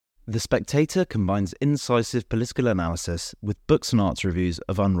The Spectator combines incisive political analysis with books and arts reviews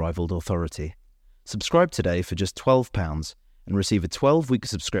of unrivalled authority. Subscribe today for just £12 and receive a 12-week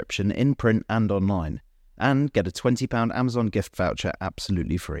subscription in print and online, and get a £20 Amazon gift voucher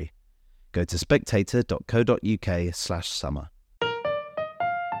absolutely free. Go to spectator.co.uk/summer.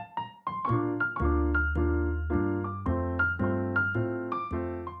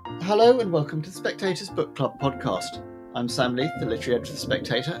 Hello and welcome to the Spectator's Book Club podcast. I'm Sam Leith, the literary editor of The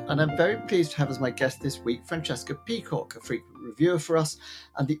Spectator, and I'm very pleased to have as my guest this week Francesca Peacock, a frequent reviewer for us,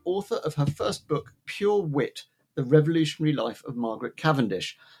 and the author of her first book, Pure Wit, The Revolutionary Life of Margaret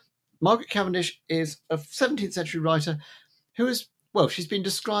Cavendish. Margaret Cavendish is a 17th century writer who is, well, she's been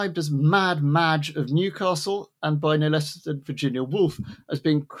described as Mad Madge of Newcastle, and by no less than Virginia Woolf as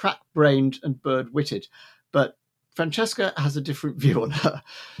being crack-brained and bird-witted. But Francesca has a different view on her.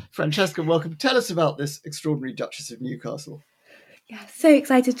 Francesca, welcome. Tell us about this extraordinary Duchess of Newcastle. Yeah, so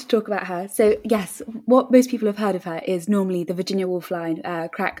excited to talk about her. So yes, what most people have heard of her is normally the Virginia Woolf line,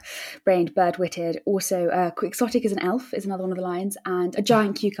 crack-brained, bird-witted. Also, quixotic as an elf is another one of the lines, and a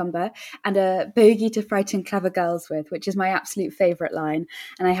giant cucumber, and a bogey to frighten clever girls with, which is my absolute favourite line.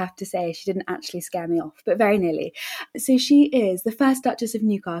 And I have to say, she didn't actually scare me off, but very nearly. So she is the first Duchess of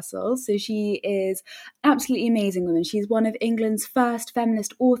Newcastle. So she is absolutely amazing woman. She's one of England's first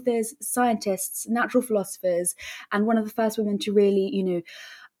feminist authors, scientists, natural philosophers, and one of the first women to really,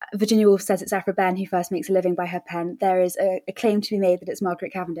 Virginia Woolf says it's Aphra Behn who first makes a living by her pen. There is a claim to be made that it's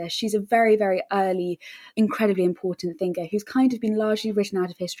Margaret Cavendish. She's a very, very early, incredibly important thinker who's kind of been largely written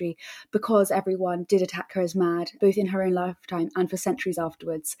out of history because everyone did attack her as mad, both in her own lifetime and for centuries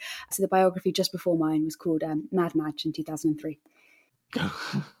afterwards. So the biography just before mine was called Mad Madge in 2003.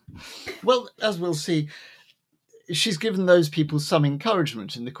 Well, as we'll see, she's given those people some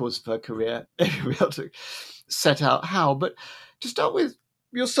encouragement in the course of her career. We'll be able to set out how. But to start with,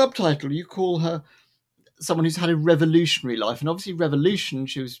 your subtitle, you call her someone who's had a revolutionary life. And obviously revolution,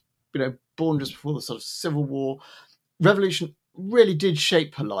 she was born just before the sort of Civil War. Revolution really did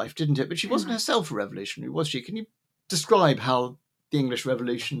shape her life, didn't it? But she wasn't herself a revolutionary, was she? Can you describe how the English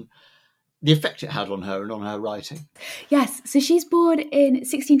Revolution, the effect it had on her and on her writing? Yes, so she's born in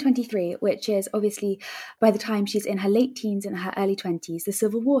 1623, which is obviously by the time she's in her late teens and her early 20s, the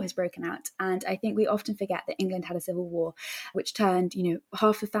Civil War has broken out. And I think we often forget that England had a civil war, which turned,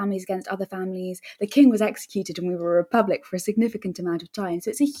 half the families against other families. The king was executed and we were a republic for a significant amount of time. So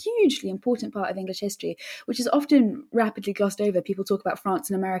it's a hugely important part of English history, which is often rapidly glossed over. People talk about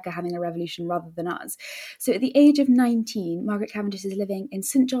France and America having a revolution rather than us. So at the age of 19, Margaret Cavendish is living in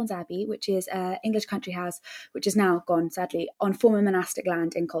St John's Abbey, which is an English country house, which is now gone, sadly, on former monastic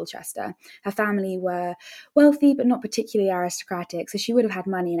land in Colchester. Her family were wealthy, but not particularly aristocratic, so she would have had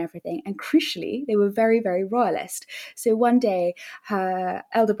money and everything. And crucially, they were very, very royalist. So one day, her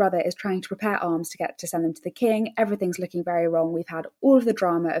elder brother is trying to prepare arms to send them to the king. Everything's looking very wrong. We've had all of the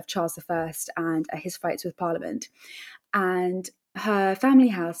drama of Charles I and his fights with Parliament. And her family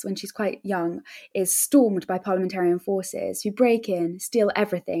house, when she's quite young, is stormed by parliamentarian forces who break in, steal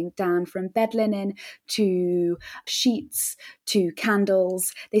everything, down from bed linen to sheets to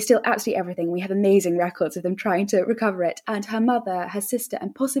candles. They steal absolutely everything. We have amazing records of them trying to recover it. And her mother, her sister,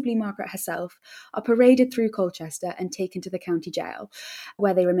 and possibly Margaret herself are paraded through Colchester and taken to the county jail,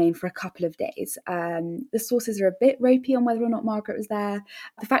 where they remain for a couple of days. The sources are a bit ropey on whether or not Margaret was there.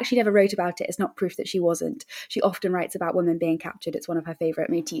 The fact she never wrote about it is not proof that she wasn't. She often writes about women being captured. It's one of her favourite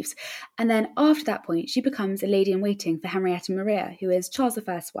motifs. And then after that point, she becomes a lady-in-waiting for Henrietta Maria, who is Charles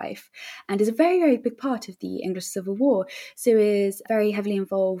I's wife, and is a very, very big part of the English Civil War. So is very heavily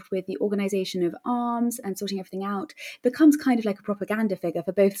involved with the organisation of arms and sorting everything out. Becomes kind of like a propaganda figure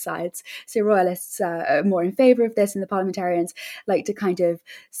for both sides. So royalists are more in favour of this, and the parliamentarians like to kind of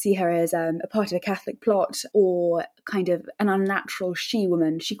see her as a part of a Catholic plot or kind of an unnatural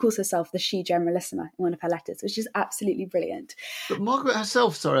she-woman. She calls herself the she-generalissima in one of her letters, which is absolutely brilliant. But Margaret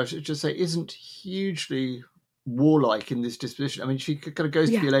herself, sorry, I should just say, isn't hugely warlike in this disposition. I mean, she kind of goes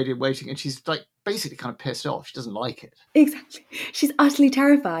to be a lady in waiting and she's like basically kind of pissed off. She doesn't like it. Exactly. She's utterly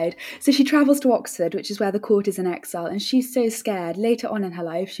terrified. So she travels to Oxford, which is where the court is in exile, and she's so scared. Later on in her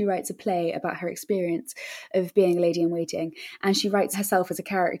life, she writes a play about her experience of being a lady in waiting, and she writes herself as a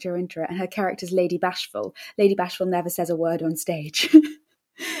character into it, and her character's Lady Bashful. Lady Bashful never says a word on stage.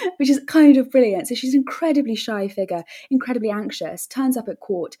 which is kind of brilliant. So she's an incredibly shy figure, incredibly anxious, turns up at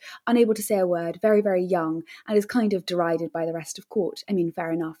court, unable to say a word, very, very young, and is kind of derided by the rest of court. I mean,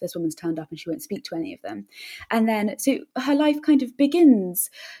 fair enough, this woman's turned up and she won't speak to any of them. And then, so her life kind of begins.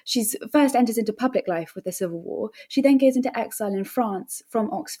 She's first enters into public life with the Civil War. She then goes into exile in France from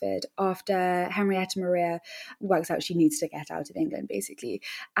Oxford after Henrietta Maria works out she needs to get out of England, basically.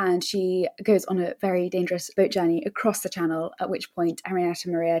 And she goes on a very dangerous boat journey across the channel, at which point Henrietta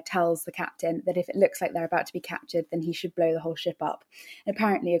Maria tells the captain that if it looks like they're about to be captured, then he should blow the whole ship up. And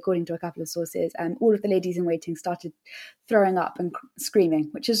apparently, according to a couple of sources, all of the ladies in waiting started throwing up and screaming,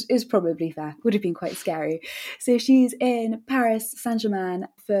 which is probably fair. Would have been quite scary. So she's in Paris, Saint-Germain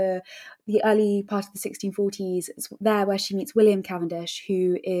for the early part of the 1640s. It's there where she meets William Cavendish,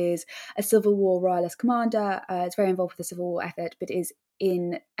 who is a Civil War royalist commander. Is very involved with the Civil War effort, but is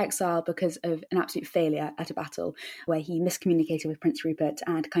in exile because of an absolute failure at a battle where he miscommunicated with Prince Rupert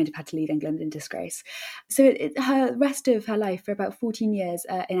and kind of had to leave England in disgrace. So her rest of her life, for about 14 years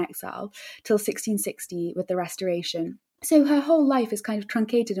in exile, till 1660 with the Restoration. So her whole life is kind of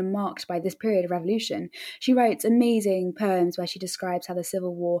truncated and marked by this period of revolution. She writes amazing poems where she describes how the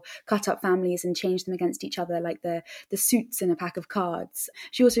Civil War cut up families and changed them against each other like the suits in a pack of cards.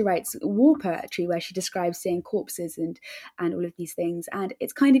 She also writes war poetry where she describes seeing corpses and all of these things. And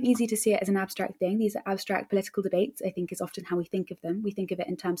it's kind of easy to see it as an abstract thing. These are abstract political debates, I think, is often how we think of them. We think of it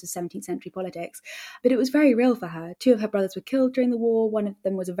in terms of 17th century politics. But it was very real for her. 2 of her brothers were killed during the war. One of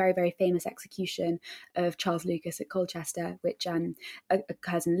them was a very, very famous execution of Charles Lucas at Colchester, which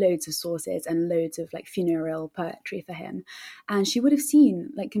occurs in loads of sources and loads of like funereal poetry for him. And she would have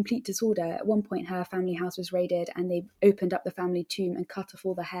seen like complete disorder. At one point, her family house was raided and they opened up the family tomb and cut off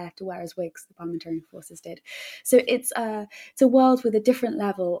all the hair to wear as wigs, the parliamentarian forces did. So it's a world with a different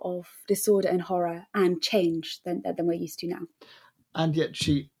level of disorder and horror and change than we're used to now. And yet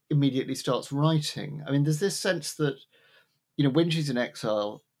she immediately starts writing. I mean, there's this sense that, you know, when she's in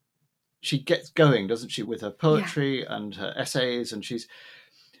exile, she gets going, doesn't she, with her poetry and her essays, and she's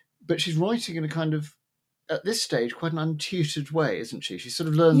writing in a kind of, at this stage, quite an untutored way, isn't she? She sort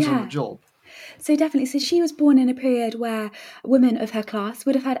of learns on the job. So definitely. So she was born in a period where women of her class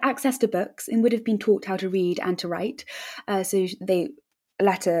would have had access to books and would have been taught how to read and to write.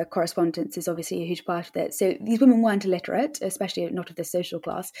 Letter correspondence is obviously a huge part of it. So these women weren't illiterate, especially not of this social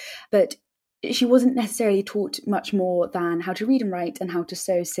class, but she wasn't necessarily taught much more than how to read and write and how to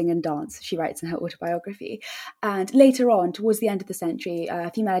sew, sing and dance, she writes in her autobiography. And later on, towards the end of the century,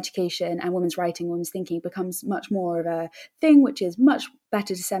 female education and women's writing, women's thinking becomes much more of a thing, which is much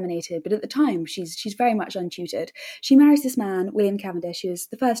better disseminated. But at the time, she's very much untutored. She marries this man, William Cavendish, who is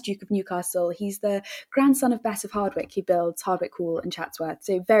the first Duke of Newcastle. He's the grandson of Bess of Hardwicke, who builds Hardwicke Hall and Chatsworth.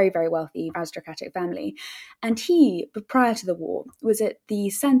 So very, very wealthy aristocratic family. And he, prior to the war, was at the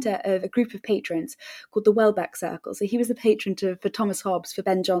centre of a group of patrons called the Welbeck Circle. So he was the patron for Thomas Hobbes, for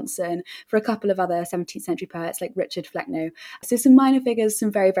Ben Jonson, for a couple of other 17th century poets like Richard Flecknoe. So some minor figures,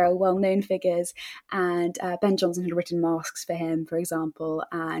 some very, very well-known figures. And Ben Jonson had written masques for him, for example.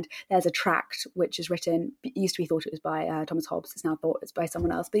 And there's a tract which is written, it used to be thought it was by Thomas Hobbes, it's now thought it's by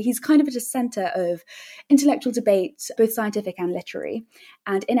someone else. But he's kind of at a centre of intellectual debate, both scientific and literary.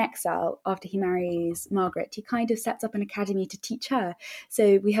 And in exile, after he marries Margaret, he kind of sets up an academy to teach her.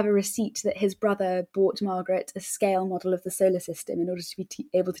 So we have a receipt that his brother bought Margaret a scale model of the solar system in order to be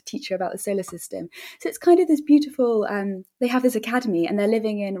able to teach her about the solar system. So it's kind of this beautiful, they have this academy and they're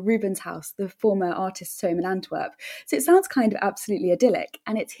living in Rubens' house, the former artist's home in Antwerp. So it sounds kind of absolutely idyllic.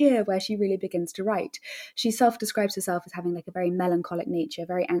 And it's here where she really begins to write. She self-describes herself as having like a very melancholic nature,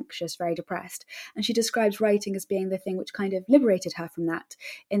 very anxious, very depressed. And she describes writing as being the thing which kind of liberated her from that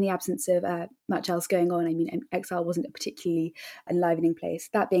in the absence of much else going on. I mean, exile wasn't a particularly enlivening place.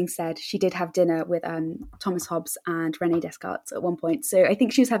 That being said, she did have dinner with Thomas Hobbes and René Descartes at one point. So I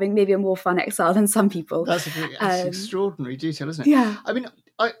think she was having maybe a more fun exile than some people. That's extraordinary detail, isn't it? Yeah. I mean,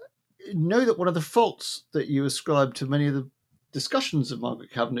 I know that one of the faults that you ascribe to many of the discussions of Margaret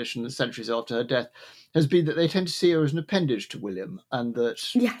Cavendish in the centuries after her death has been that they tend to see her as an appendage to William, and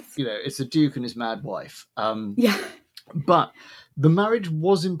that, you know, it's the Duke and his mad wife. But the marriage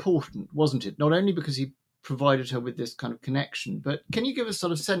was important, wasn't it? Not only because he provided her with this kind of connection, but can you give us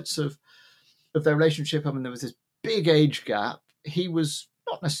sort of sense of their relationship? I mean, there was this big age gap. He was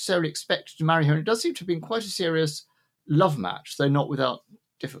not necessarily expected to marry her, and it does seem to have been quite a serious love match, though not without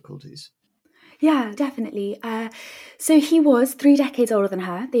difficulties. Yeah, definitely. So he was 3 decades older than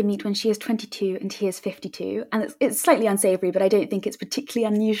her. They meet when she is 22 and he is 52. And it's slightly unsavoury, but I don't think it's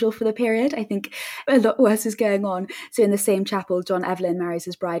particularly unusual for the period. I think a lot worse is going on. So in the same chapel, John Evelyn marries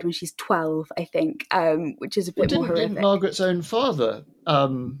his bride when she's 12, I think, which is a bit more horrific. Didn't Margaret's own father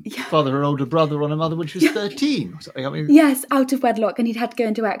father her older brother on a mother when she was 13 or something. I mean, yes, out of wedlock, and he'd had to go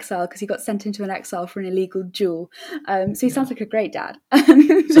into exile because he got sent into an exile for an illegal duel. So he sounds like a great dad.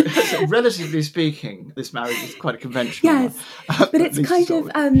 so relatively speaking, this marriage is quite a conventional one. But it's kind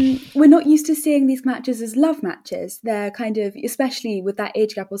of, we're not used to seeing these matches as love matches. They're kind of, especially with that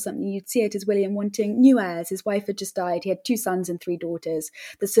age gap or something, you'd see it as William wanting new heirs. His wife had just died. He had 2 sons and 3 daughters.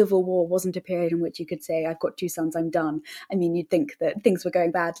 The Civil War wasn't a period in which you could say, I've got 2 sons, I'm done. I mean, you'd think that things were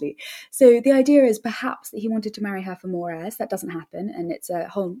going badly. So the idea is perhaps that he wanted to marry her for more heirs. That doesn't happen, and it's a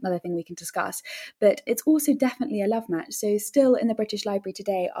whole other thing we can discuss. But it's also definitely a love match. So still in the British Library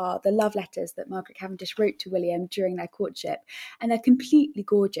today are the love letters that Margaret Cavendish wrote to William during their courtship, and they're completely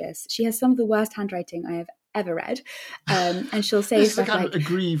gorgeous. She has some of the worst handwriting I have ever read, and she'll say this is stuff the kind like, of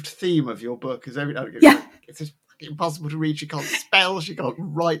aggrieved theme of your book, is every now and again it's just impossible to read. She can't spell, she can't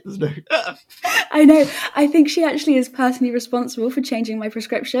write, there's no I know. I think she actually is personally responsible for changing my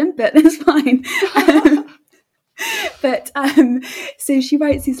prescription, but that's fine. But so she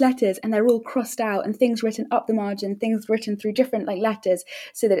writes these letters and they're all crossed out and things written up the margin, things written through different letters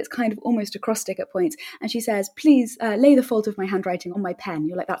so that it's kind of almost acrostic at points. And she says, please lay the fault of my handwriting on my pen.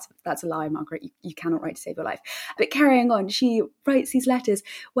 You're like, that's a lie, Margaret. You cannot write to save your life. But carrying on, she writes these letters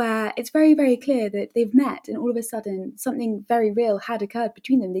where it's very, very clear that they've met and all of a sudden something very real had occurred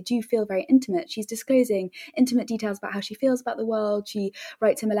between them. They do feel very intimate. She's disclosing intimate details about how she feels about the world. She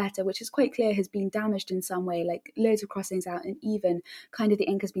writes him a letter, which is quite clear has been damaged in some way, like loads of crossings out, and even kind of the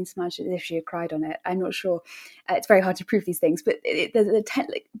ink has been smudged as if she had cried on it. I'm not sure. It's very hard to prove these things, but there's a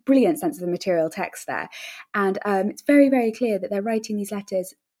brilliant sense of the material text there. And it's very, very clear that they're writing these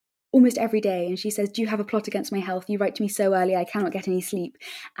letters almost every day. And she says, do you have a plot against my health? You write to me so early, I cannot get any sleep.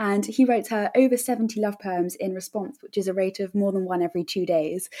 And he writes her over 70 love poems in response, which is a rate of more than 1 every 2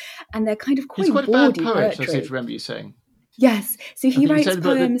 days. And they're kind of quite He's quite a bad poet, poetry. I seem to remember you saying. Yes. So he writes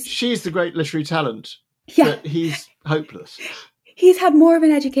poems. She's the great literary talent. Yeah. But he's hopeless. He's had more of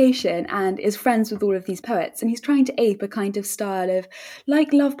an education and is friends with all of these poets, and he's trying to ape a kind of style of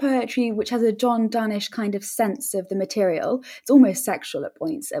like love poetry, which has a John Donnish kind of sense of the material. It's almost sexual at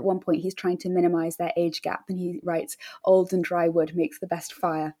points. At one point, he's trying to minimize their age gap, and he writes, old and dry wood makes the best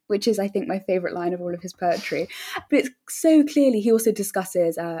fire, which is, I think, my favorite line of all of his poetry. But it's so clearly, he also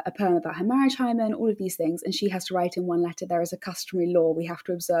discusses a poem about her marriage hymen, all of these things, and she has to write in one letter, there is a customary law we have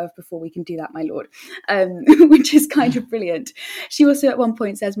to observe before we can do that, my lord, which is kind of brilliant. She also at one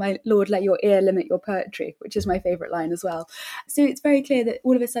point says, my lord, let your ear limit your poetry, which is my favourite line as well. So it's very clear that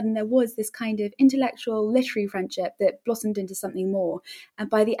all of a sudden there was this kind of intellectual, literary friendship that blossomed into something more. And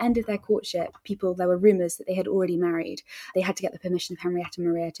by the end of their courtship, there were rumours that they had already married. They had to get the permission of Henrietta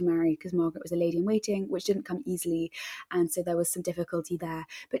Maria to marry because Margaret was a lady in waiting, which didn't come easily. And so there was some difficulty there.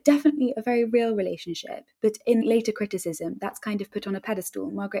 But definitely a very real relationship. But in later criticism, that's kind of put on a pedestal.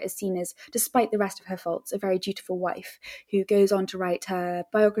 Margaret is seen as, despite the rest of her faults, a very dutiful wife who goes on to write her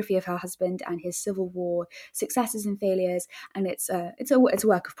biography of her husband and his Civil War successes and failures, and it's a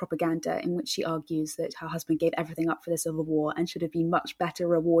work of propaganda in which she argues that her husband gave everything up for the Civil War and should have been much better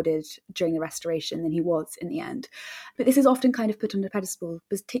rewarded during the Restoration than he was in the end. But this is often kind of put on a pedestal,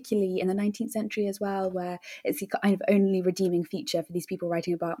 particularly in the 19th century as well, where it's the kind of only redeeming feature for these people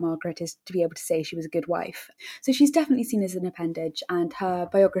writing about Margaret is to be able to say she was a good wife. So she's definitely seen as an appendage, and her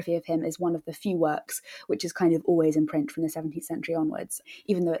biography of him is one of the few works which is kind of always in print from the 17th century onwards,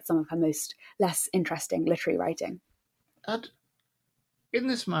 even though it's some of her less interesting literary writing. And in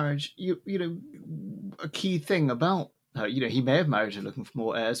this marriage, you know, a key thing about her, you know, he may have married her looking for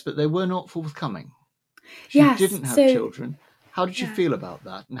more heirs, but they were not forthcoming. She didn't have children. How did she feel about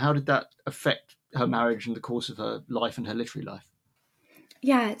that? And how did that affect her marriage and the course of her life and her literary life?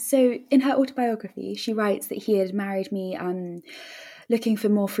 Yeah, so in her autobiography, she writes that he had married me looking for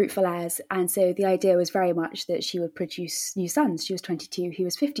more fruitful heirs. And so the idea was very much that she would produce new sons. She was 22, he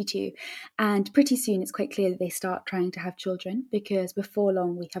was 52. And pretty soon it's quite clear that they start trying to have children, because before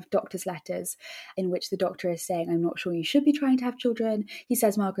long we have doctor's letters in which the doctor is saying, I'm not sure you should be trying to have children. He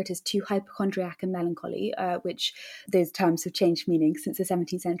says Margaret is too hypochondriac and melancholy, which those terms have changed meaning since the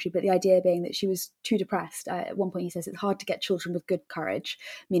 17th century. But the idea being that she was too depressed. At one point he says it's hard to get children with good courage,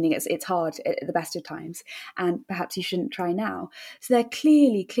 meaning it's hard at the best of times. And perhaps you shouldn't try now. So they're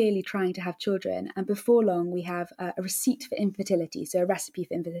clearly trying to have children, and before long we have a receipt for infertility, so a recipe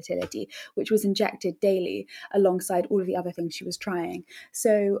for infertility, which was injected daily alongside all of the other things she was trying.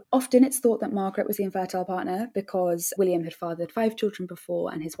 So often it's thought that Margaret was the infertile partner because William had fathered 5 children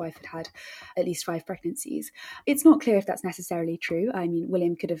before and his wife had had at least 5 pregnancies. It's not clear if that's necessarily true. I mean,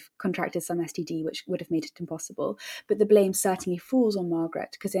 William could have contracted some STD, which would have made it impossible, but the blame certainly falls on Margaret,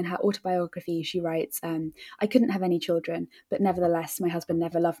 because in her autobiography she writes, I couldn't have any children, but nevertheless less, my husband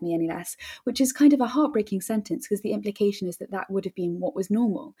never loved me any less, which is kind of a heartbreaking sentence because the implication is that would have been what was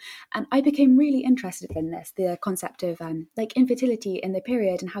normal. And I became really interested in this, the concept of infertility in the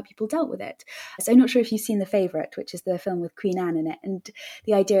period and how people dealt with it. So I'm not sure if you've seen The Favourite, which is the film with Queen Anne in it. And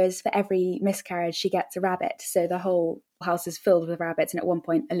the idea is for every miscarriage, she gets a rabbit. So the whole house is filled with rabbits, and at one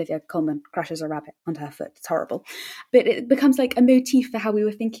point Olivia Colman crushes a rabbit onto her foot. It's horrible, but it becomes like a motif for how we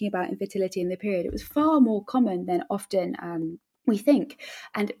were thinking about infertility in the period. It was far more common than often we think,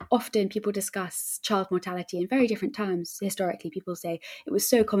 and often people discuss child mortality in very different terms. Historically, people say it was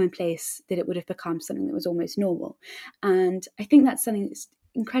so commonplace that it would have become something that was almost normal, and I think that's something that's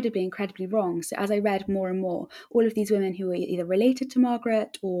incredibly wrong. So as I read more and more, all of these women who were either related to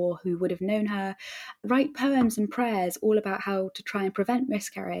Margaret or who would have known her write poems and prayers all about how to try and prevent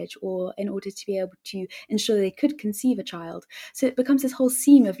miscarriage, or in order to be able to ensure they could conceive a child. So it becomes this whole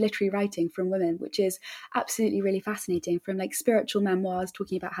seam of literary writing from women, which is absolutely really fascinating, from like spiritual memoirs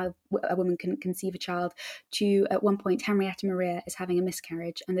talking about how a woman can conceive a child, to at one point Henrietta Maria is having a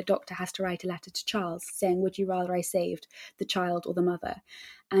miscarriage and the doctor has to write a letter to Charles saying, would you rather I saved the child or the mother?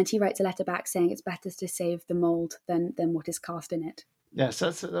 And he writes a letter back saying it's better to save the mould than what is cast in it. Yes,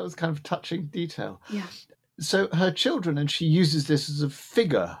 that was kind of touching detail. Yeah. So her children, and she uses this as a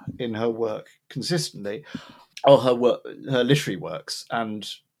figure in her work consistently, or her literary works. And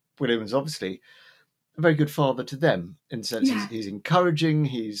William is obviously a very good father to them, in the sense he's encouraging,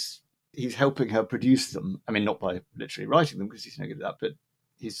 he's helping her produce them. I mean, not by literally writing them, because he's no good at that, but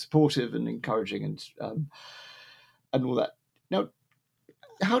he's supportive and encouraging and all that. Now,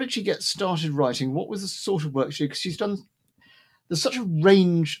 how did she get started writing? What was the sort of work she did? Because there's such a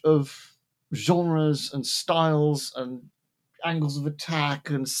range of genres and styles and angles of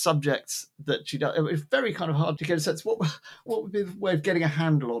attack and subjects that she does. It's very kind of hard to get a sense. What would be the way of getting a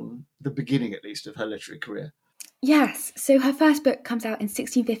handle on the beginning, at least, of her literary career? Yes, so her first book comes out in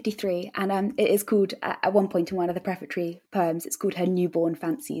 1653, and it is called, at one point in one of the prefatory poems, it's called Her Newborn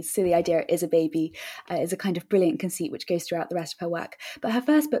Fancies. So the idea is a baby is a kind of brilliant conceit which goes throughout the rest of her work. But her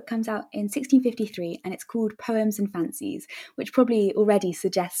first book comes out in 1653, and it's called Poems and Fancies, which probably already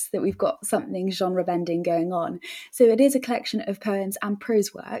suggests that we've got something genre-bending going on. So it is a collection of poems and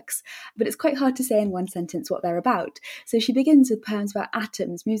prose works, but it's quite hard to say in one sentence what they're about. So she begins with poems about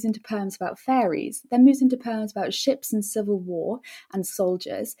atoms, moves into poems about fairies, then moves into poems about ships and civil war and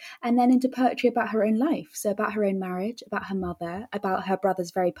soldiers, and then into poetry about her own life, so about her own marriage, about her mother, about her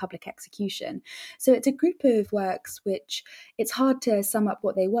brother's very public execution. So it's a group of works which it's hard to sum up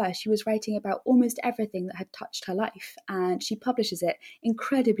what they were. She was writing about almost everything that had touched her life, and she publishes it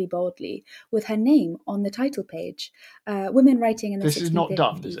incredibly boldly with her name on the title page. Women writing in the 1650s. This is not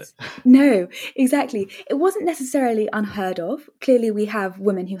done, is it? No, exactly. It wasn't necessarily unheard of. Clearly, we have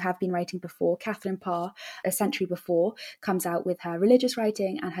women who have been writing before. Catherine Parr, a century before, comes out with her religious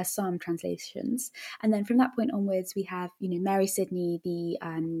writing and her psalm translations. And then from that point onwards, we have, Mary Sidney, the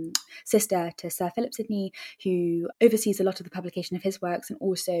sister to Sir Philip Sidney, who oversees a lot of the publication of his works and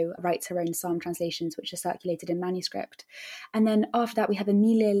also writes her own psalm translations, which are circulated in manuscript. And then after that, we have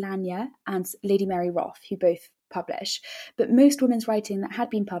Amelia Lanier and Lady Mary Wroth, who both publish. But most women's writing that had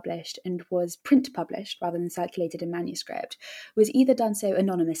been published and was print published rather than circulated in manuscript was either done so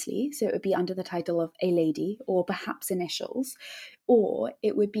anonymously, so it would be under the title of a lady or perhaps initials, or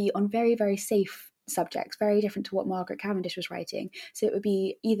it would be on very, very safe subjects, very different to what Margaret Cavendish was writing. So it would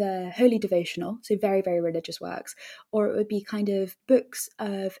be either wholly devotional, so very, very religious works, or it would be kind of books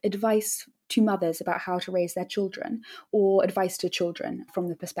of advice to mothers about how to raise their children, or advice to children from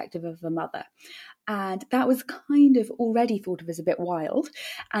the perspective of a mother. And that was kind of already thought of as a bit wild.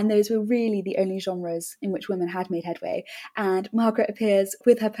 And those were really the only genres in which women had made headway. And Margaret appears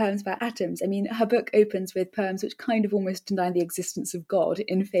with her poems about atoms. I mean, her book opens with poems which kind of almost deny the existence of God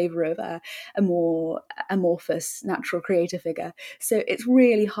in favour of a more amorphous natural creator figure. So it's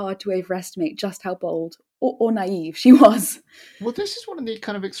really hard to overestimate just how bold or naive she was. Well, this is one of the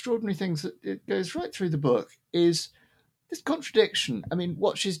kind of extraordinary things that it goes right through the book, is this contradiction. I mean,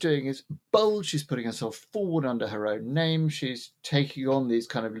 what she's doing is bold. She's putting herself forward under her own name. She's taking on these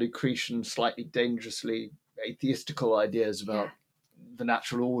kind of Lucretian, slightly dangerously atheistical ideas about the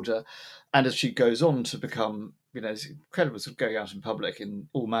natural order. And as she goes on to become, it's incredible, sort of going out in public in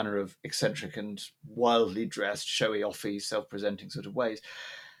all manner of eccentric and wildly dressed, showy, offy, self-presenting sort of ways.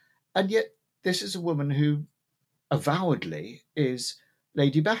 And yet, this is a woman who avowedly is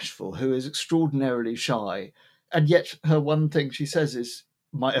Lady Bashful, who is extraordinarily shy. And yet her one thing she says is,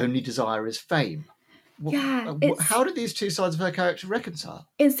 my only desire is fame. How do these two sides of her character reconcile?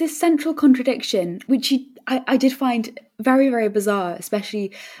 It's this central contradiction, which I did find very, very bizarre,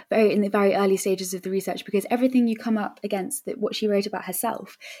 especially in the very early stages of the research, because everything you come up against, that what she wrote about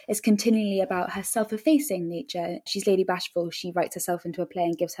herself is continually about her self-effacing nature. She's Lady Bashful. She writes herself into a play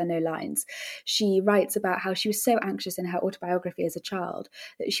and gives her no lines. She writes about how she was so anxious in her autobiography as a child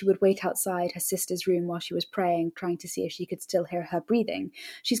that she would wait outside her sister's room while she was praying, trying to see if she could still hear her breathing.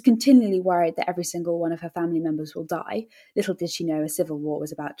 She's continually worried that every single one of her family members will die. Little did she know a civil war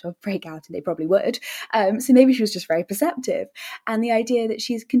was about to break out, and they probably would. So maybe she was just very perceptive. And the idea that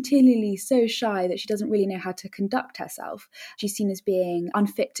she's continually so shy that she doesn't really know how to conduct herself. She's seen as being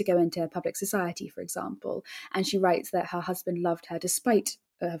unfit to go into public society, for example. And she writes that her husband loved her despite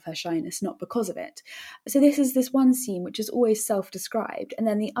of her shyness, not because of it. So this is this one scene which is always self-described. And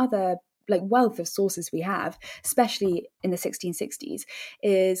then the other wealth of sources we have, especially in the 1660s,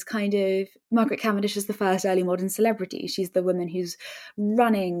 is kind of Margaret Cavendish is the first early modern celebrity. She's the woman who's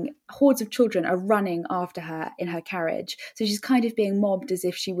running, hordes of children are running after her in her carriage. So she's kind of being mobbed as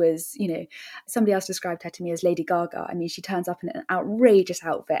if she was, somebody else described her to me as Lady Gaga. I mean, she turns up in an outrageous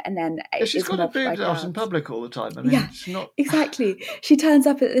outfit and then she's got her boobs out in public all the time. I mean, yeah, it's not exactly. She turns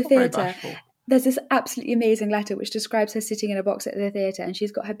up at the theatre. Bashful. There's this absolutely amazing letter which describes her sitting in a box at the theatre, and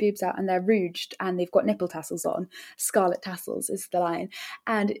she's got her boobs out and they're rouged and they've got nipple tassels on. Scarlet tassels is the line.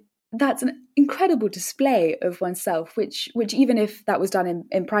 And that's an incredible display of oneself, which even if that was done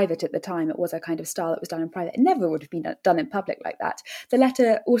in private at the time, it was a kind of style that was done in private. It never would have been done in public like that. The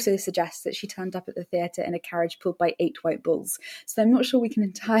letter also suggests that she turned up at the theatre in a carriage pulled by 8 white bulls. So I'm not sure we can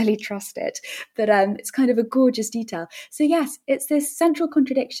entirely trust it, but it's kind of a gorgeous detail. So yes, it's this central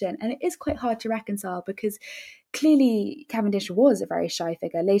contradiction, and it is quite hard to reconcile because clearly Cavendish was a very shy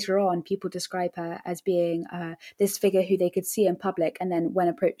figure. Later on, people describe her as being this figure who they could see in public, and then when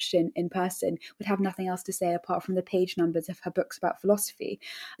approached in person would have nothing else to say apart from the page numbers of her books about philosophy.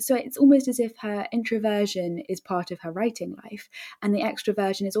 So it's almost as if her introversion is part of her writing life, and the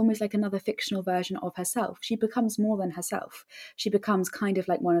extroversion is almost like another fictional version of herself. She becomes more than herself. She becomes kind of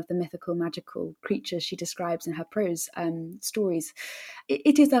like one of the mythical, magical creatures she describes in her prose stories.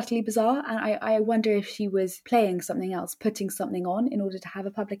 It is utterly bizarre, and I wonder if she was playing something else, putting something on in order to have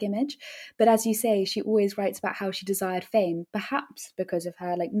a public image. But as you say, she always writes about how she desired fame, perhaps because of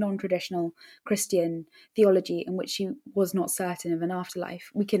her non-traditional Christian theology in which she was not certain of an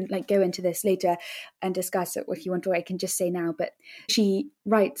afterlife. We can go into this later and discuss it if you want, or I can just say now, but she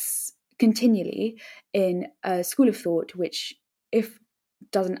writes continually in a school of thought which, if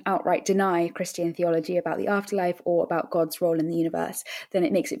doesn't outright deny Christian theology about the afterlife or about God's role in the universe, then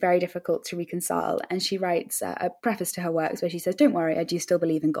it makes it very difficult to reconcile. And she writes a preface to her works where she says, don't worry, I do still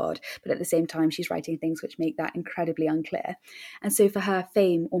believe in God. But at the same time, she's writing things which make that incredibly unclear. And so for her,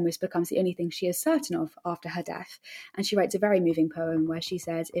 fame almost becomes the only thing she is certain of after her death. And she writes a very moving poem where she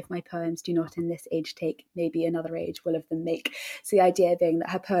says, if my poems do not in this age take, maybe another age will of them make. So the idea being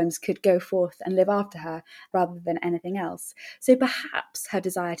that her poems could go forth and live after her rather than anything else. So perhaps her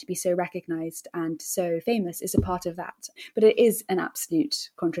desire to be so recognised and so famous is a part of that. But it is an absolute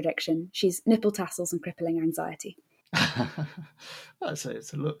contradiction. She's nipple tassels and crippling anxiety. I'd say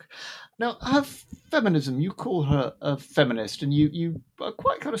it's a look. Now, her feminism, you call her a feminist, and you are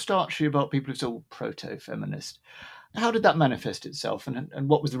quite kind of starchy about people who say proto-feminist. How did that manifest itself, and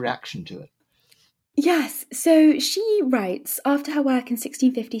what was the reaction to it? Yes, so she writes, after her work in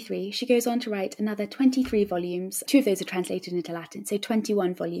 1653, she goes on to write another 23 volumes. 2 of those are translated into Latin, so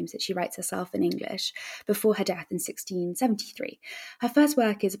 21 volumes that she writes herself in English before her death in 1673. Her first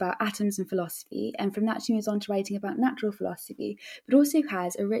work is about atoms and philosophy, and from that she moves on to writing about natural philosophy, but also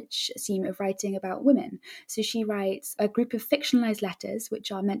has a rich seam of writing about women. So she writes a group of fictionalized letters,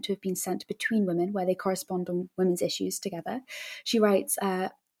 which are meant to have been sent between women, where they correspond on women's issues together. She writes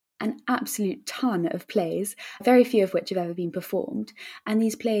an absolute ton of plays, very few of which have ever been performed. And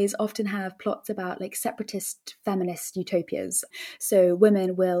these plays often have plots about separatist feminist utopias. So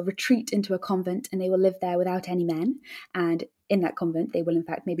women will retreat into a convent and they will live there without any men. And in that convent, they will in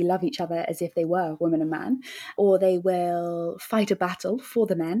fact maybe love each other as if they were woman and man, or they will fight a battle for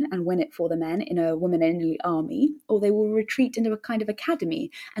the men and win it for the men in a woman-only army, or they will retreat into a kind of academy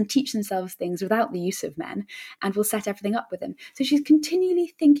and teach themselves things without the use of men and will set everything up with them. So she's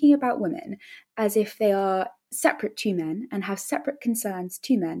continually thinking about women as if they are separate to men and have separate concerns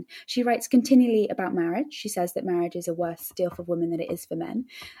to men. She writes continually about marriage. She says that marriage is a worse deal for women than it is for men.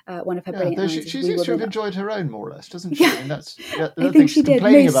 One of her brilliant lines is, she seems to have enjoyed her own more or less, doesn't she? Yeah. I mean, I think she did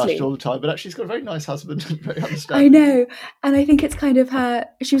complaining mostly about it all the time, but actually she's got a very nice husband and very understanding. I know. And I think it's kind of her,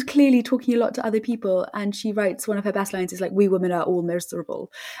 she was clearly talking a lot to other people, and she writes, one of her best lines is we women are all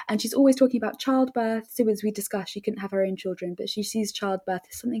miserable. And she's always talking about childbirth. So as we discussed, she couldn't have her own children, but she sees childbirth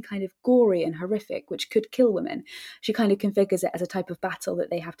as something kind of gory and horrific, which could kill women. She kind of configures it as a type of battle that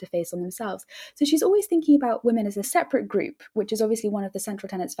they have to face on themselves. So she's always thinking about women as a separate group, which is obviously one of the central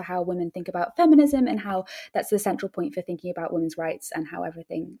tenets for how women think about feminism, and how that's the central point for thinking about women's rights, and how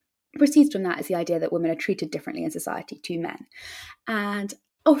everything proceeds from that is the idea that women are treated differently in society to men. And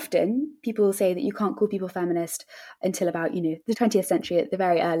often people will say that you can't call people feminist until about, the 20th century at the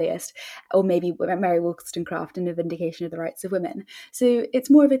very earliest, or maybe Mary Wollstonecraft and the Vindication of the Rights of Women. So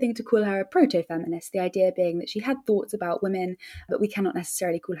it's more of a thing to call her a proto-feminist, the idea being that she had thoughts about women, but we cannot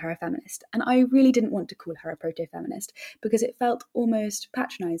necessarily call her a feminist. And I really didn't want to call her a proto-feminist because it felt almost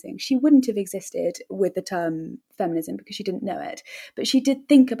patronising. She wouldn't have existed with the term feminism because she didn't know it, but she did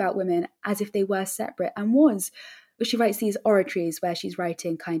think about women as if they were separate, and she writes these oratories where she's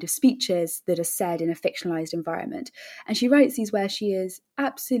writing kind of speeches that are said in a fictionalized environment. And she writes these where she is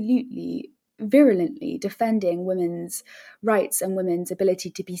absolutely virulently defending women's rights and women's ability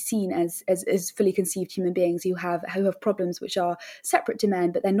to be seen as fully conceived human beings who have problems which are separate to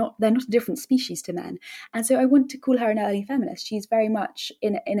men, but they're not a different species to men. And so I want to call her an early feminist. She's very much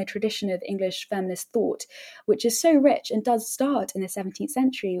in a tradition of English feminist thought, which is so rich and does start in the 17th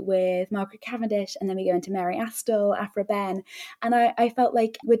century with Margaret Cavendish, and then we go into Mary Astle, Aphra Behn. And I felt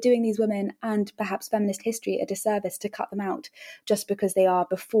like we're doing these women and perhaps feminist history a disservice to cut them out just because they are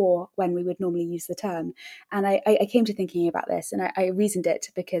before when we would normally use the term. And I came to thinking about this, and I reasoned it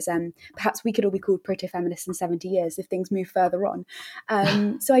because perhaps we could all be called proto-feminists in 70 years if things move further on.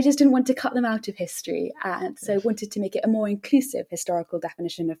 So I just didn't want to cut them out of history, and so I wanted to make it a more inclusive historical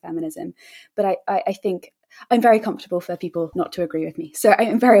definition of feminism. But I think I'm very comfortable for people not to agree with me. So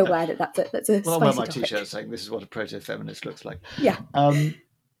I'm very aware that that's a well, spicy I'll wear my topic. T-shirt saying this is what a proto-feminist looks like. Yeah. I'm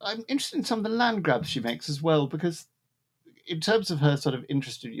interested in some of the land grabs she makes as well, because in terms of her sort of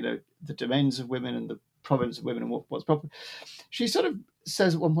interest in, the domains of women and the province of women and what's proper, she sort of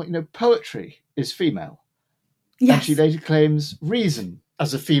says at one point, poetry is female. Yes. And she later claims reason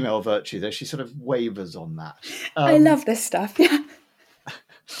as a female virtue, though she sort of wavers on that. I love this stuff, yeah.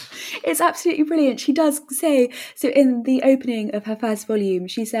 It's absolutely brilliant. She does say, so in the opening of her first volume,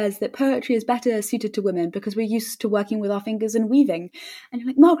 she says that poetry is better suited to women because we're used to working with our fingers and weaving. And you're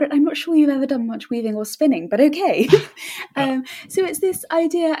like, Margaret, I'm not sure you've ever done much weaving or spinning, but okay. So it's this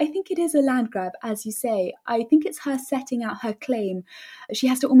idea, I think it is a land grab, as you say. I think it's her setting out her claim. She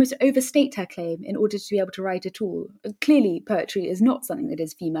has to almost overstate her claim in order to be able to write at all. Clearly, poetry is not something that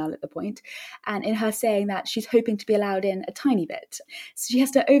is female at the point. And in her saying that, she's hoping to be allowed in a tiny bit. So she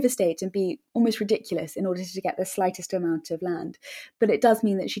has to overstate and be almost ridiculous in order to get the slightest amount of land. But it does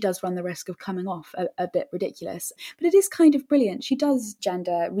mean that she does run the risk of coming off a bit ridiculous. But it is kind of brilliant. She does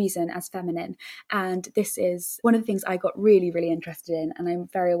gender reason as feminine. And this is one of the things I got really, really interested in. And I'm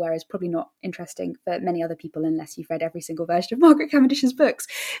very aware is probably not interesting for many other people unless you've read every single version of Margaret Cavendish's books.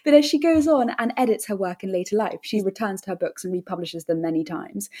 But as she goes on and edits her work in later life, she returns to her books and republishes them many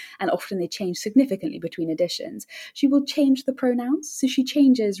times. And often they change significantly between editions. She will change the pronouns. So she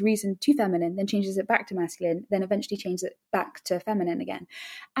changes reason to feminine, then changes it back to masculine, then eventually changes it back to feminine again.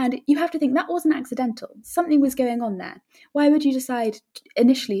 And you have to think that wasn't accidental. Something was going on there. Why would you decide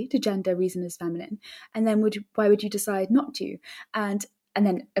initially to gender reason as feminine? And then why would you decide not to? And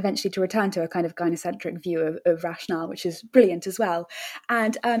then eventually to return to a kind of gynocentric view of rationale, which is brilliant as well.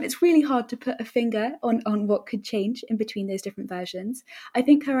 And it's really hard to put a finger on what could change in between those different versions. I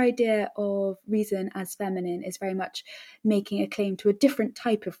think her idea of reason as feminine is very much making a claim to a different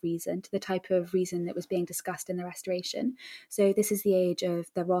type of reason, to the type of reason that was being discussed in the Restoration. So this is the age of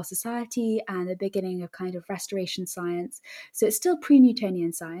the Royal Society and the beginning of kind of Restoration science. So it's still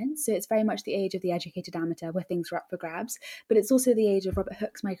pre-Newtonian science. So it's very much the age of the educated amateur where things are up for grabs. But it's also the age of Robert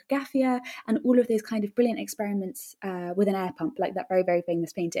Hooke's micrographia and all of those kind of brilliant experiments with an air pump, like that very, very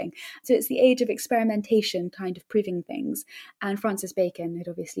famous painting. So it's the age of experimentation, kind of proving things. And Francis Bacon had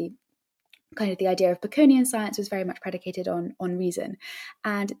obviously kind of the idea of Baconian science was very much predicated on reason.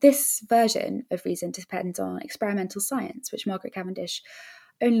 And this version of reason depends on experimental science, which Margaret Cavendish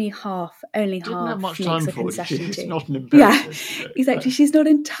only half didn't have much time for it. It's not an empiricist. Yeah, exactly. She's not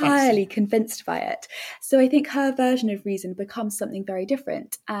entirely convinced by it. So I think her version of reason becomes something very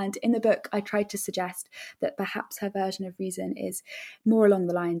different. And in the book, I tried to suggest that perhaps her version of reason is more along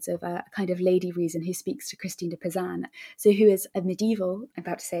the lines of a kind of lady reason who speaks to Christine de Pizan, so who is a medieval, I'm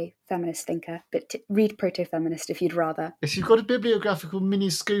about to say feminist thinker, but read proto-feminist if you'd rather. Yes, you've got a bibliographical mini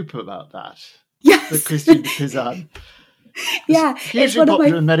scoop about that. Yes. The Christine de Pizan. Yeah, it's hugely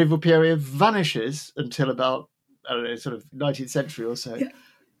popular in medieval period, vanishes until about, I don't know, sort of 19th century or so. Yeah.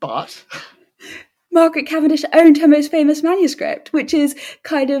 But Margaret Cavendish owned her most famous manuscript, which is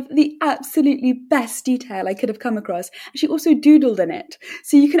kind of the absolutely best detail I could have come across. She also doodled in it.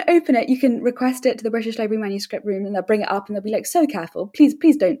 So you can open it, you can request it to the British Library manuscript room, and they'll bring it up and they'll be like, so careful, please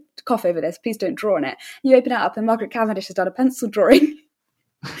don't cough over this, please don't draw on it. You open it up and Margaret Cavendish has done a pencil drawing.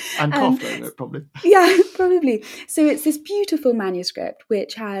 And coughed over it, probably. Yeah, probably. So it's this beautiful manuscript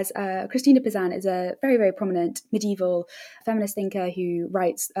which has Christine de Pizan is a very, very prominent medieval feminist thinker who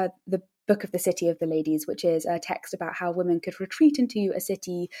writes the Book of the City of the Ladies, which is a text about how women could retreat into a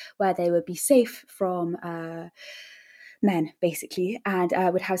city where they would be safe from men, basically, and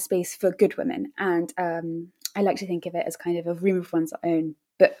would have space for good women. And I like to think of it as kind of a room of one's own,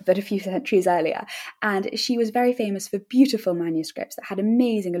 but a few centuries earlier. And she was very famous for beautiful manuscripts that had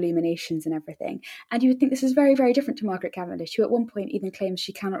amazing illuminations and everything. And you would think this is very, very different to Margaret Cavendish, who at one point even claims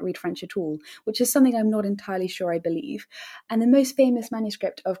she cannot read French at all, which is something I'm not entirely sure I believe. And the most famous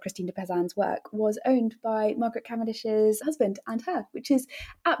manuscript of Christine de Pizan's work was owned by Margaret Cavendish's husband and her, which is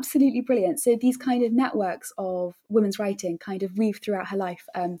absolutely brilliant. So these kind of networks of women's writing kind of weave throughout her life,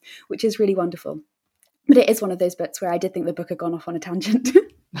 which is really wonderful. But it is one of those bits where I did think the book had gone off on a tangent.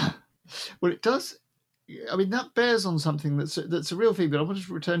 Well, it does. I mean, that bears on something that's a real thing. But I wanted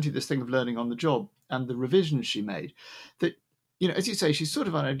to return to this thing of learning on the job and the revisions she made. That, as you say, she's sort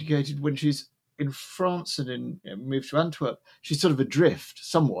of uneducated when she's in France and moved to Antwerp. She's sort of adrift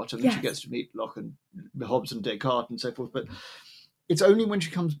somewhat. I mean, yes. She gets to meet Locke and Hobbes and Descartes and so forth. But it's only when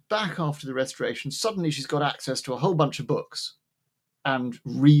she comes back after the Restoration, suddenly she's got access to a whole bunch of books and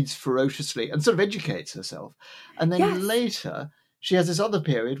reads ferociously and sort of educates herself. And then later, she has this other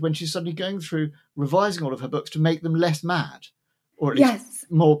period when she's suddenly going through revising all of her books to make them less mad, or at least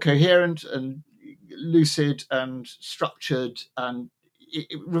more coherent and lucid and structured, and it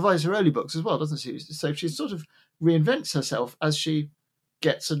revises her early books as well, doesn't she? So she sort of reinvents herself as she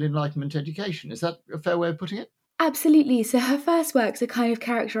gets an Enlightenment education. Is that a fair way of putting it? Absolutely. So her first works are kind of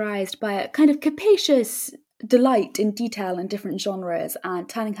characterised by a kind of capacious delight in detail and different genres and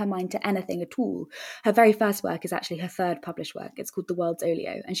turning her mind to anything at all. Her very first work is actually her third published work. It's called The World's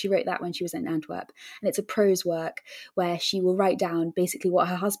Olio, and she wrote that when she was in Antwerp. And it's a prose work where she will write down basically what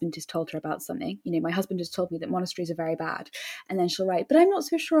her husband has told her about something. My husband has told me that monasteries are very bad. And then she'll write, but I'm not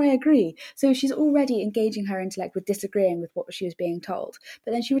so sure I agree. So she's already engaging her intellect with disagreeing with what she was being told.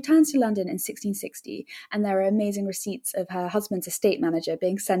 But then she returns to London in 1660, and there are amazing receipts of her husband's estate manager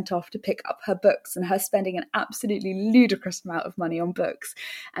being sent off to pick up her books and her spending an absolutely ludicrous amount of money on books.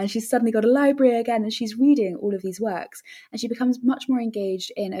 And she's suddenly got a library again, and she's reading all of these works, and she becomes much more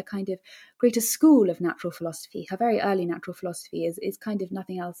engaged in a kind of greater school of natural philosophy. Her very early natural philosophy is kind of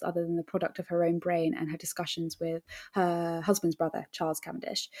nothing else other than the product of her own brain and her discussions with her husband's brother, Charles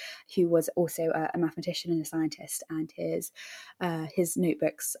Cavendish, who was also a mathematician and a scientist, and his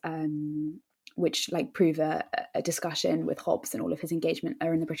notebooks which prove a discussion with Hobbes and all of his engagement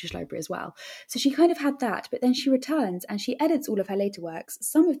are in the British Library as well. So she kind of had that, but then she returns and she edits all of her later works.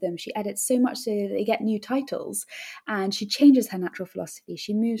 Some of them she edits so much so that they get new titles, and she changes her natural philosophy.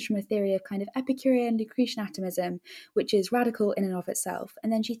 She moves from a theory of kind of Epicurean Lucretian atomism, which is radical in and of itself,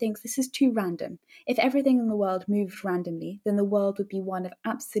 and then she thinks this is too random. If everything in the world moved randomly, then the world would be one of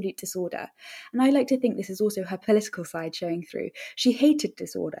absolute disorder. And I like to think this is also her political side showing through. She hated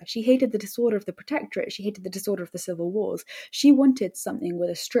disorder. She hated the disorder of the Protectorate. She hated the disorder of the Civil Wars. She wanted something with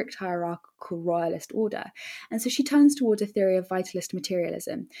a strict hierarchical royalist order. And so she turns towards a theory of vitalist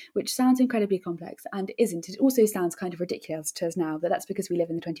materialism, which sounds incredibly complex and isn't. It also sounds kind of ridiculous to us now, but that's because we live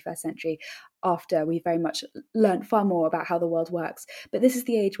in the 21st century after we very much learnt far more about how the world works. But this is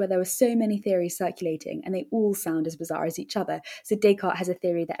the age where there were so many theories circulating and they all sound as bizarre as each other. So Descartes has a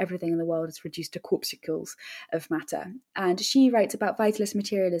theory that everything in the world is reduced to corpuscles of matter. And she writes about vitalist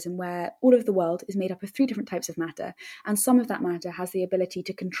materialism, where all of the world is made up of 3 different types of matter, and some of that matter has the ability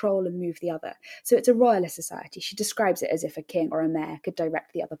to control and move the other. So it's a royalist society. She describes it as if a king or a mayor could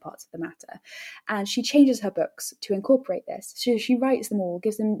direct the other parts of the matter. And she changes her books to incorporate this. So she writes them all,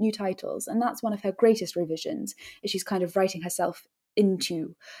 gives them new titles, and that's one of her greatest revisions, is she's kind of writing herself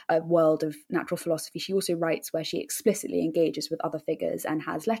into a world of natural philosophy. She also writes where she explicitly engages with other figures and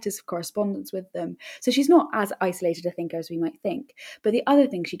has letters of correspondence with them. So she's not as isolated a thinker as we might think. But the other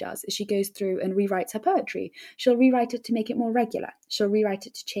thing she does is she goes through and rewrites her poetry. She'll rewrite it to make it more regular. She'll rewrite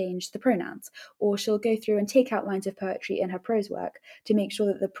it to change the pronouns. Or she'll go through and take out lines of poetry in her prose work to make sure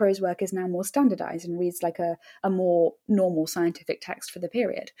that the prose work is now more standardized and reads like a more normal scientific text for the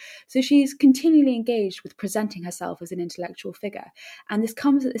period. So she's continually engaged with presenting herself as an intellectual figure. And this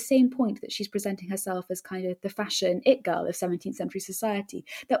comes at the same point that she's presenting herself as kind of the fashion it girl of 17th century society.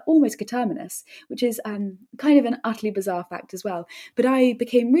 They're almost coterminous, which is kind of an utterly bizarre fact as well. But I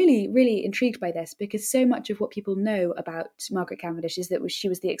became really, really intrigued by this because so much of what people know about Margaret Cavendish is that she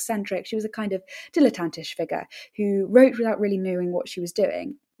was the eccentric, she was a kind of dilettantish figure who wrote without really knowing what she was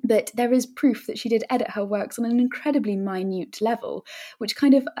doing. But there is proof that she did edit her works on an incredibly minute level, which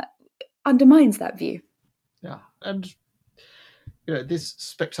kind of undermines that view. Yeah, and this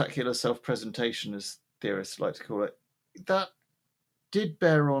spectacular self-presentation, as theorists like to call it, that did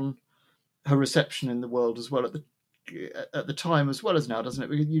bear on her reception in the world as well at the time as well as now, doesn't it?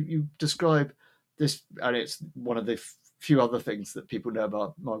 Because you describe this, and it's one of the few other things that people know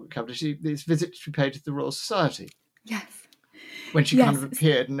about Margaret Cavendish, this visit she paid to the Royal Society. Yes. When she kind of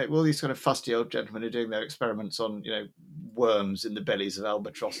appeared, and all these kind of fusty old gentlemen are doing their experiments on, worms in the bellies of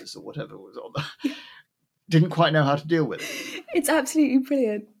albatrosses or whatever was on there. Didn't quite know how to deal with it. It's absolutely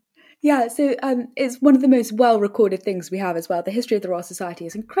brilliant. Yeah, so it's one of the most well-recorded things we have as well. The history of the Royal Society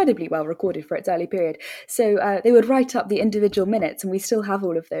is incredibly well-recorded for its early period. So they would write up the individual minutes, and we still have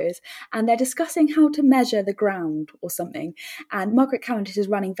all of those. And they're discussing how to measure the ground or something. And Margaret Cavendish is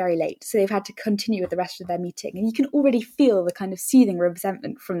running very late, so they've had to continue with the rest of their meeting. And you can already feel the kind of seething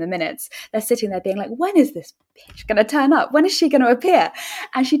resentment from the minutes. They're sitting there being like, when is this bitch going to turn up? When is she going to appear?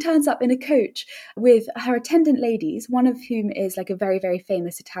 And she turns up in a coach with her attendant ladies, one of whom is like a very, very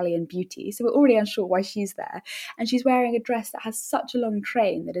famous Italian beauty, so we're already unsure why she's there, and she's wearing a dress that has such a long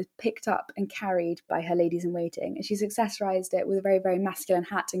train that is picked up and carried by her ladies in waiting, and she's accessorized it with a very, very masculine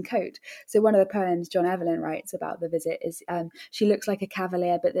hat and coat. So one of the poems John Evelyn writes about the visit is she looks like a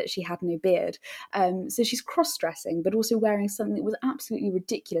cavalier but that she had no beard. So she's cross-dressing but also wearing something that was absolutely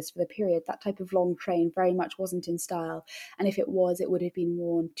ridiculous for the period. That type of long train very much wasn't in style, and if it was, it would have been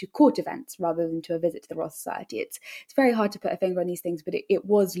worn to court events rather than to a visit to the Royal Society. It's very hard to put a finger on these things, but it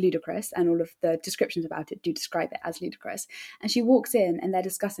was ludicrous, and all of the descriptions about it do describe it as ludicrous. And she walks in and they're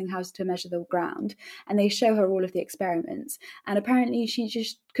discussing how to measure the ground, and they show her all of the experiments, and apparently she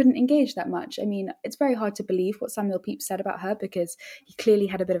just couldn't engage that much. I mean, it's very hard to believe what Samuel Pepys said about her, because he clearly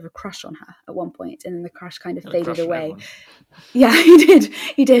had a bit of a crush on her at one point, and then the crush kind of faded away. Yeah,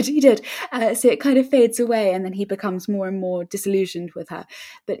 he did. So it kind of fades away, and then he becomes more and more disillusioned with her.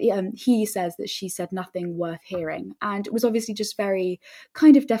 But he says that she said nothing worth hearing, and it was obviously just very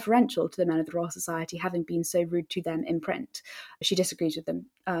kind of deferential to the men of the Royal Society, having been so rude to them in print. She disagrees with them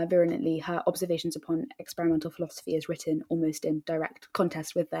virulently. Her Observations upon Experimental Philosophy is written almost in direct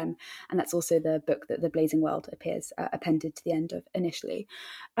contest with them, and that's also the book that The Blazing World appears appended to the end of initially.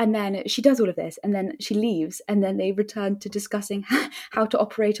 And then she does all of this, and then she leaves, and then they return to discussing how to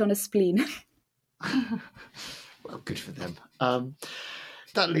operate on a spleen. Well, good for them.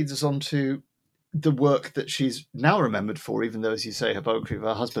 That leads us on to the work that she's now remembered for, even though, as you say, her biography of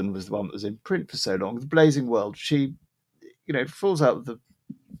her husband was the one that was in print for so long. The Blazing World. She, falls out with the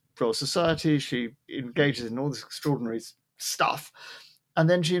Royal Society. She engages in all this extraordinary stuff, and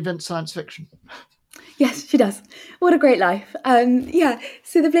then she invents science fiction. Yes, she does. What a great life.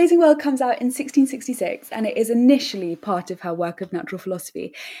 So The Blazing World comes out in 1666, and it is initially part of her work of natural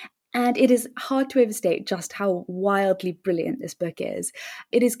philosophy. And it is hard to overstate just how wildly brilliant this book is.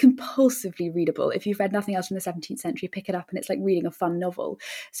 It is compulsively readable. If you've read nothing else from the 17th century, pick it up and it's like reading a fun novel.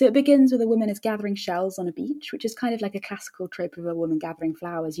 So it begins with a woman is gathering shells on a beach, which is kind of like a classical trope of a woman gathering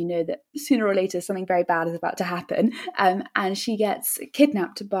flowers. You know that sooner or later something very bad is about to happen. And she gets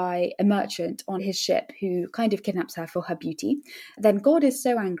kidnapped by a merchant on his ship who kind of kidnaps her for her beauty. Then God is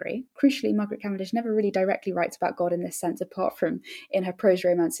so angry. Crucially, Margaret Cavendish never really directly writes about God in this sense, apart from in her prose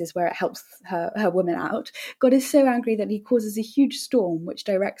romances where it helps her woman out. God is so angry that he causes a huge storm which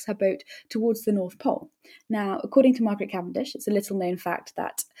directs her boat towards the North Pole. Now, according to Margaret Cavendish, it's a little known fact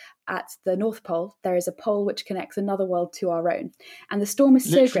that at the North Pole there is a pole which connects another world to our own. And the storm is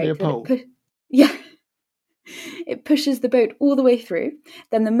so great that it pushes the boat all the way through.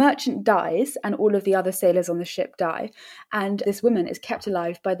 Then the merchant dies and all of the other sailors on the ship die. And this woman is kept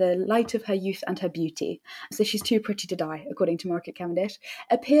alive by the light of her youth and her beauty. So she's too pretty to die, according to Margaret Cavendish.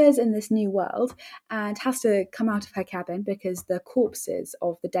 Appears in this new world and has to come out of her cabin because the corpses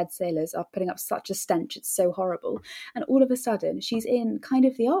of the dead sailors are putting up such a stench. It's so horrible. And all of a sudden, she's in kind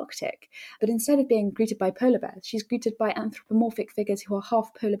of the Arctic. But instead of being greeted by polar bears, she's greeted by anthropomorphic figures who are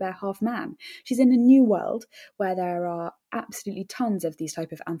half polar bear, half man. She's in a new world where where there are absolutely tons of these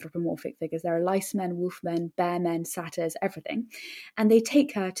type of anthropomorphic figures. There are lice men, wolf men, bear men, satyrs, everything. And they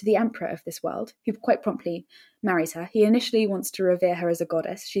take her to the emperor of this world, who quite promptly marries her. He initially wants to revere her as a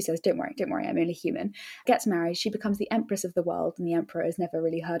goddess. She says, don't worry, I'm only human. Gets married, she becomes the empress of the world, and the emperor is never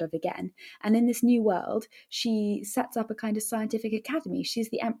really heard of again. And in this new world, she sets up a kind of scientific academy. She's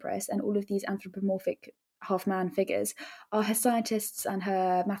the empress, and all of these anthropomorphic half-man figures are her scientists and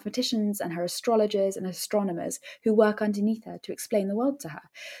her mathematicians and her astrologers and astronomers who work underneath her to explain the world to her.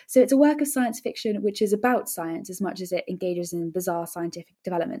 So it's a work of science fiction which is about science as much as it engages in bizarre scientific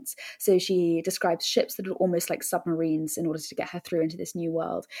developments. So she describes ships that are almost like submarines in order to get her through into this new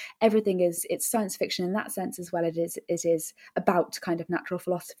world. It's science fiction in that sense as well as it is about kind of natural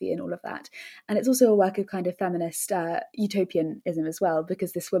philosophy and all of that. And it's also a work of kind of feminist utopianism as well,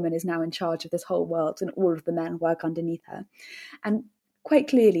 because this woman is now in charge of this whole world and all of the men work underneath her. And quite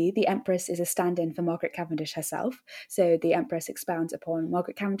clearly, the Empress is a stand-in for Margaret Cavendish herself. So the Empress expounds upon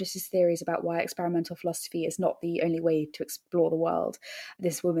Margaret Cavendish's theories about why experimental philosophy is not the only way to explore the world.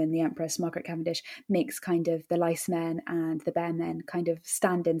 This woman, the Empress, Margaret Cavendish, makes kind of the lice men and the bear men kind of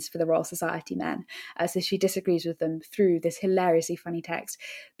stand-ins for the Royal Society men. So she disagrees with them through this hilariously funny text.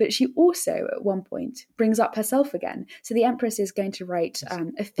 But she also, at one point, brings up herself again. So the Empress is going to write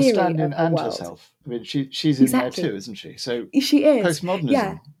a theory stand-in of her and world. Herself. I mean, she's in there too, isn't she? So she is. Postmodernism.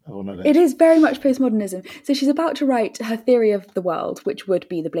 Yeah. It is very much postmodernism. So she's about to write her theory of the world, which would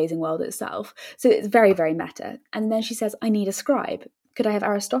be the blazing world itself. So it's very, very meta. And then she says, I need a scribe. Could I have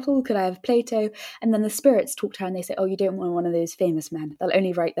Aristotle? Could I have Plato? And then the spirits talk to her and they say, oh, you don't want one of those famous men. They'll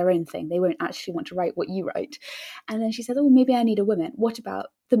only write their own thing. They won't actually want to write what you write. And then she says, oh, maybe I need a woman. What about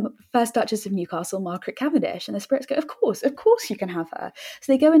the first Duchess of Newcastle, Margaret Cavendish? And the spirits go, of course you can have her.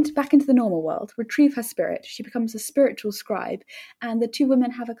 So they go back into the normal world, retrieve her spirit. She becomes a spiritual scribe. And the two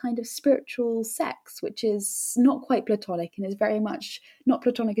women have a kind of spiritual sex, which is not quite platonic and is very much not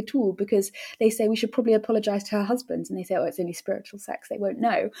platonic at all, because they say we should probably apologize to her husbands. And they say, oh, it's only spiritual sex. They won't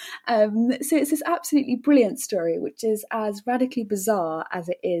know. So it's this absolutely brilliant story, which is as radically bizarre as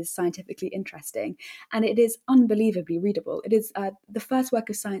it is scientifically interesting. And it is unbelievably readable. It is the first work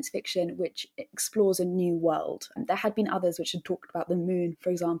of science fiction which explores a new world. There had been others which had talked about the moon, for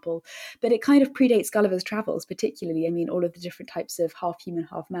example, but it kind of predates Gulliver's Travels, particularly. I mean, all of the different types of half human,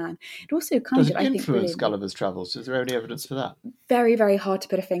 half man. It also kind of, I think, influence Gulliver's Travels. Is there any evidence for that? Very, very hard to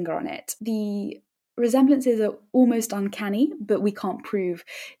put a finger on it. The resemblances are almost uncanny, but we can't prove.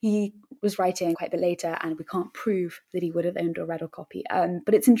 He was writing quite a bit later, and we can't prove that he would have owned or read a copy.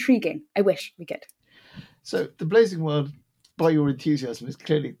 But it's intriguing. I wish we could. So the Blazing World, by your enthusiasm, is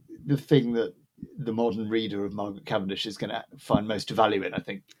clearly the thing that the modern reader of Margaret Cavendish is going to find most value in, I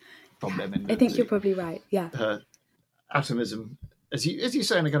think, from them. I think you're probably right, yeah. Her atomism, as you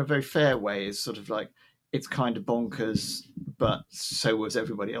say in a kind of very fair way, is sort of like, it's kind of bonkers, but so was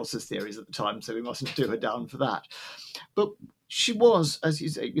everybody else's theories at the time, so we mustn't do her down for that. But she was, as you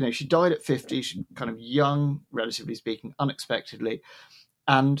say, she died at 50, she kind of young, relatively speaking, unexpectedly.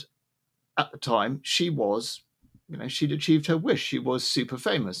 And at the time, she was, she'd achieved her wish. She was super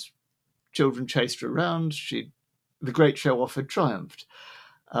famous. Children chased her around. The great show-off had triumphed,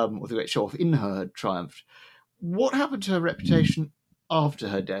 or the great show-off in her had triumphed. What happened to her reputation after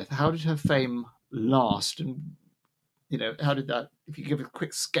her death? How did her fame last? And, how did that, if you give a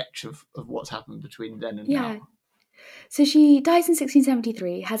quick sketch of what's happened between then and now. So she dies in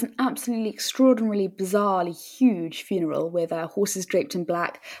 1673, has an absolutely extraordinarily, bizarrely huge funeral with horses draped in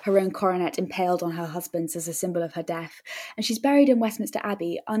black, her own coronet impaled on her husband's as a symbol of her death. And she's buried in Westminster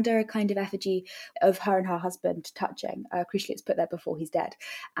Abbey under a kind of effigy of her and her husband touching. Crucially, it's put there before he's dead.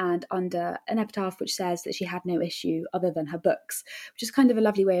 And under an epitaph which says that she had no issue other than her books, which is kind of a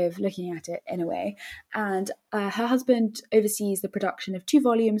lovely way of looking at it in a way. And her husband oversees the production of 2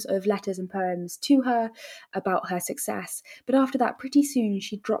 volumes of letters and poems to her about her success. But after that, pretty soon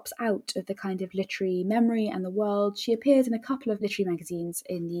she drops out of the kind of literary memory and the world. She appears in a couple of literary magazines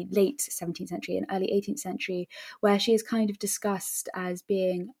in the late 17th century and early 18th century, where she is kind of discussed as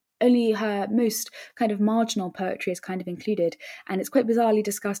being only her most kind of marginal poetry is kind of included, and it's quite bizarrely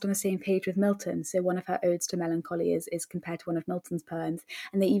discussed on the same page with Milton. So one of her odes to melancholy is compared to one of Milton's poems,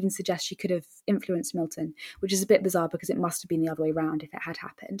 and they even suggest she could have influenced Milton, which is a bit bizarre because it must have been the other way around if it had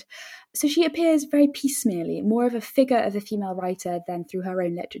happened. So she appears very piecemeally, more of a figure of a female writer than through her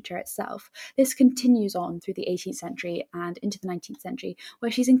own literature itself. This continues on through the 18th century and into the 19th century,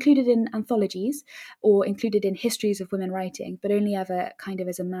 where she's included in anthologies or included in histories of women writing, but only ever kind of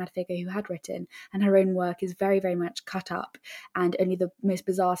as a mad figure who had written, and her own work is very, very much cut up, and only the most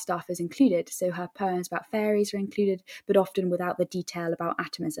bizarre stuff is included. So her poems about fairies are included, but often without the detail about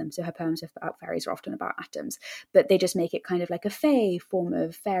atomism. So her poems about fairies are often about atoms, but they just make it kind of like a fae form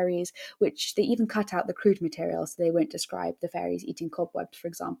of fairies, which they even cut out the crude material, so they won't describe the fairies eating cobwebs, for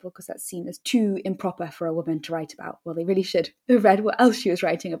example, because that's seen as too improper for a woman to write about. Well, they really should have read what else she was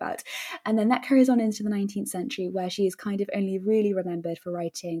writing about. And then that carries on into the 19th century, where she is kind of only really remembered for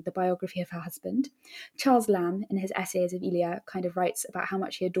writing the biography of her husband. Charles Lamb, in his Essays of Elia, kind of writes about how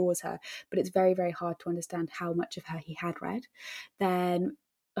much he adores her, but it's very, very hard to understand how much of her he had read. Then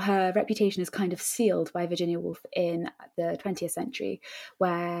her reputation is kind of sealed by Virginia Woolf in the 20th century,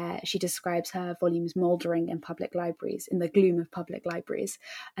 where she describes her volumes mouldering in public libraries, in the gloom of public libraries.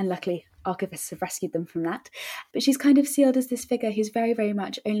 And luckily, archivists have rescued them from that. But she's kind of sealed as this figure who's very, very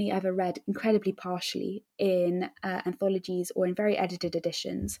much only ever read incredibly partially in anthologies or in very edited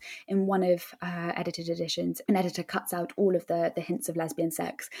editions. In one of her edited editions, an editor cuts out all of the hints of lesbian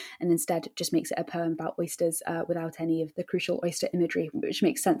sex and instead just makes it a poem about oysters without any of the crucial oyster imagery, which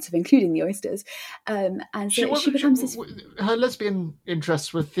makes sense of including the oysters. And so she becomes this... Her lesbian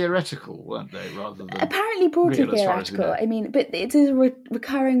interests were theoretical, weren't they, rather than apparently broadly real, theoretical. I mean, but it is a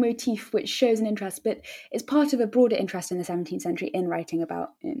recurring motif which shows an interest, but it's part of a broader interest in the 17th century in writing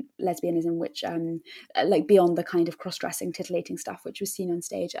about lesbianism, which like beyond the kind of cross-dressing, titillating stuff which was seen on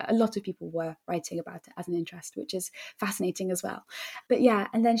stage, a lot of people were writing about it as an interest, which is fascinating as well. But yeah,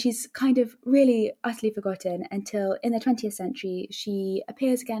 and then she's kind of really utterly forgotten until in the 20th century she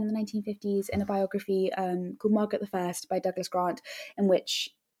appears again in the 1950s in a biography called Margaret I by Douglas Grant, in which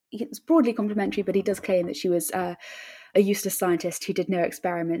it's broadly complimentary, but he does claim that she was a useless scientist who did no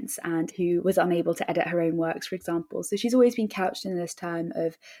experiments and who was unable to edit her own works, for example. So she's always been couched in this term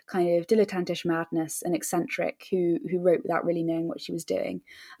of kind of dilettantish madness, an eccentric who wrote without really knowing what she was doing.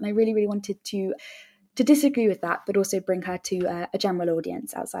 And I really, really wanted to disagree with that, but also bring her to a general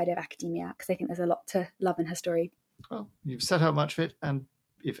audience outside of academia, because I think there's a lot to love in her story. Well, you've set out much of it, and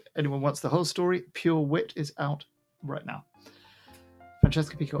if anyone wants the whole story, Pure Wit is out right now.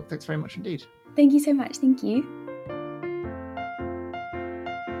 Francesca Peacock, thanks very much indeed. Thank you so much. Thank you.